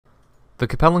The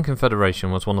Capellan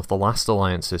Confederation was one of the last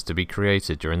alliances to be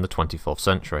created during the 24th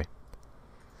century.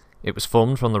 It was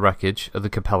formed from the wreckage of the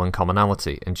Capellan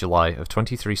Commonalty in July of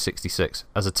 2366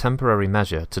 as a temporary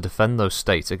measure to defend those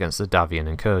states against the Davian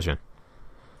incursion.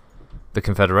 The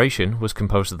Confederation was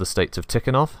composed of the states of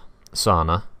Tikhonov,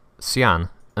 Sarna, Xi'an,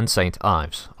 and St.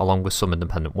 Ives, along with some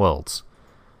independent worlds.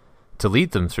 To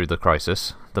lead them through the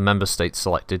crisis, the member states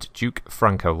selected Duke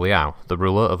Franco Liao, the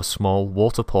ruler of a small,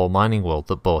 water-poor mining world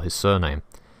that bore his surname.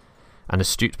 An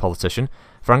astute politician,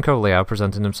 Franco Liao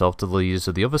presented himself to the leaders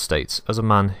of the other states as a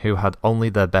man who had only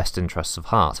their best interests of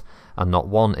heart, and not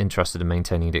one interested in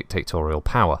maintaining dictatorial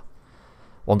power.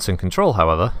 Once in control,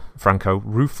 however, Franco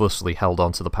ruthlessly held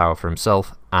on to the power for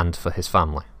himself and for his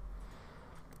family.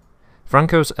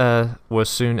 Franco's heirs were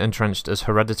soon entrenched as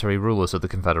hereditary rulers of the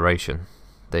Confederation.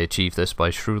 They achieved this by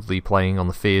shrewdly playing on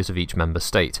the fears of each member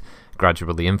state,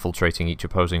 gradually infiltrating each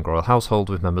opposing royal household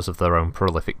with members of their own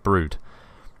prolific brood.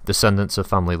 Descendants of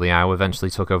family Liao eventually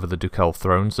took over the ducal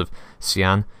thrones of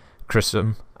Xi'an,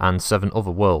 Chrism, and 7 other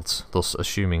worlds, thus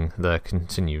assuming their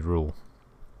continued rule.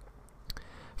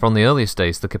 From the earliest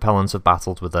days, the Capellans have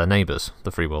battled with their neighbours,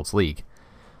 the Free Worlds League.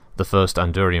 The First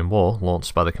Andurian War,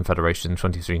 launched by the Confederation in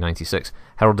 2396,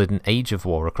 heralded an age of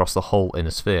war across the whole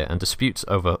Inner Sphere, and disputes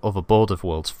over other border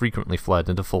worlds frequently fled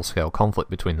into full-scale conflict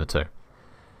between the two.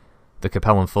 The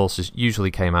Capellan forces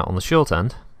usually came out on the short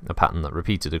end, a pattern that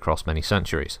repeated across many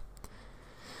centuries.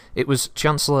 It was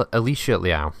Chancellor Alicia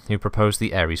Liao who proposed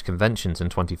the Ares Conventions in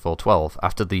 2412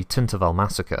 after the Tintavel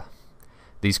massacre.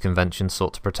 These conventions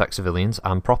sought to protect civilians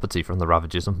and property from the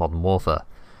ravages of modern warfare.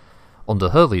 Under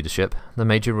her leadership, the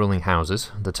major ruling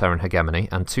houses, the Terran hegemony,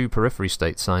 and 2 periphery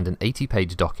states signed an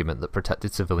 80-page document that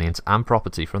protected civilians and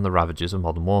property from the ravages of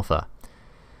modern warfare.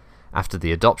 After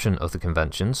the adoption of the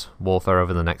conventions, warfare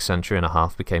over the next century and a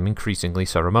half became increasingly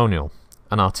ceremonial,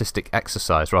 an artistic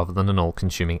exercise rather than an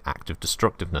all-consuming act of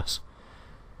destructiveness.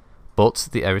 But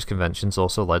the Ares Conventions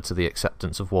also led to the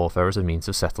acceptance of warfare as a means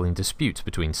of settling disputes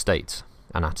between states,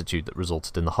 an attitude that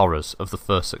resulted in the horrors of the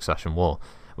First Succession War,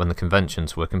 when the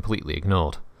conventions were completely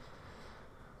ignored.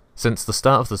 Since the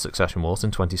start of the Succession Wars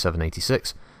in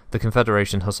 2786, the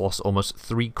Confederation has lost almost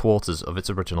 3/4 of its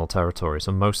original territories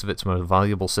and most of its most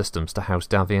valuable systems to House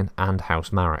Davian and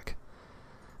House Marek.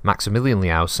 Maximilian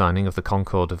Liao's signing of the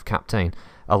Concord of Captain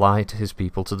allied his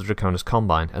people to the Draconis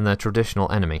Combine and their traditional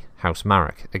enemy, House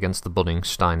Marek, against the budding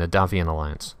Steiner-Davian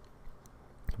alliance.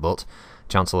 But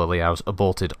Chancellor Liao's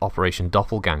aborted Operation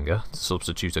Doppelganger to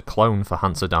substitute a clone for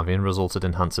Hansa Davian resulted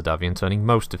in Hansa Davian turning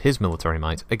most of his military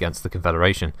might against the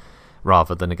Confederation,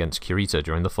 rather than against Kurita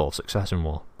during the Fourth Succession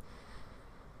War.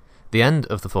 The end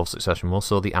of the Fourth Succession War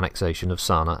saw the annexation of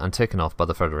Sarna and Tikhonov by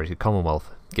the Federated Commonwealth,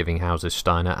 giving houses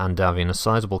Steiner and Davian a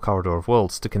sizable corridor of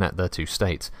worlds to connect their 2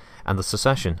 states, and the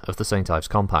secession of the St. Ives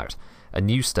Compact, a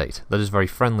new state that is very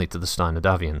friendly to the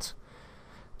Steiner-Davians.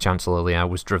 Chancellor Liao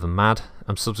was driven mad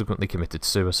and subsequently committed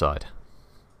suicide.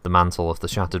 The mantle of the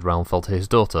Shattered Realm fell to his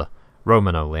daughter,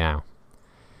 Romano Liao.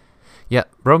 Yet,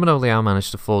 Romano Liao managed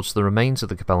to forge the remains of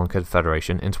the Capellan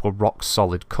Confederation into a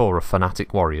rock-solid core of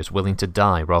fanatic warriors willing to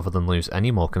die rather than lose any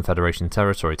more Confederation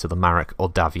territory to the Marek or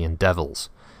Davian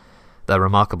devils. Their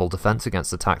remarkable defence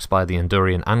against attacks by the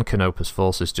Andurian and Canopus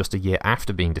forces just a year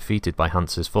after being defeated by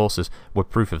Hansa's forces were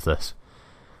proof of this.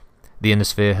 The Inner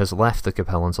Sphere has left the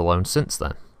Capellans alone since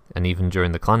then, and even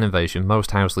during the clan invasion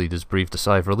most house leaders breathed a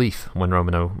sigh of relief when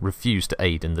Romano refused to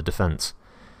aid in the defence.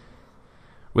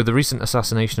 With the recent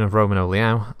assassination of Romano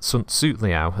Liao, Sun Tzu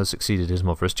Liao has succeeded his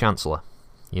mother as Chancellor.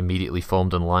 He immediately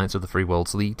formed an alliance with the Free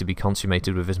Worlds League to be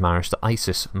consummated with his marriage to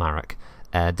Isis Marek,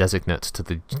 heir designate to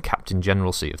the Captain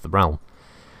Generalcy of the realm.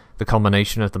 The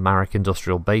combination of the Marek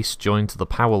industrial base joined to the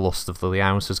power lust of the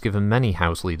Liaos has given many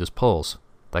house leaders pause.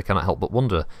 They cannot help but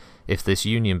wonder if this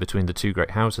union between the 2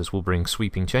 great houses will bring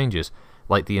sweeping changes,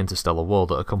 like the interstellar war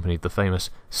that accompanied the famous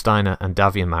Steiner and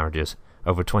Davian marriages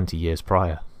over 20 years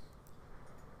prior.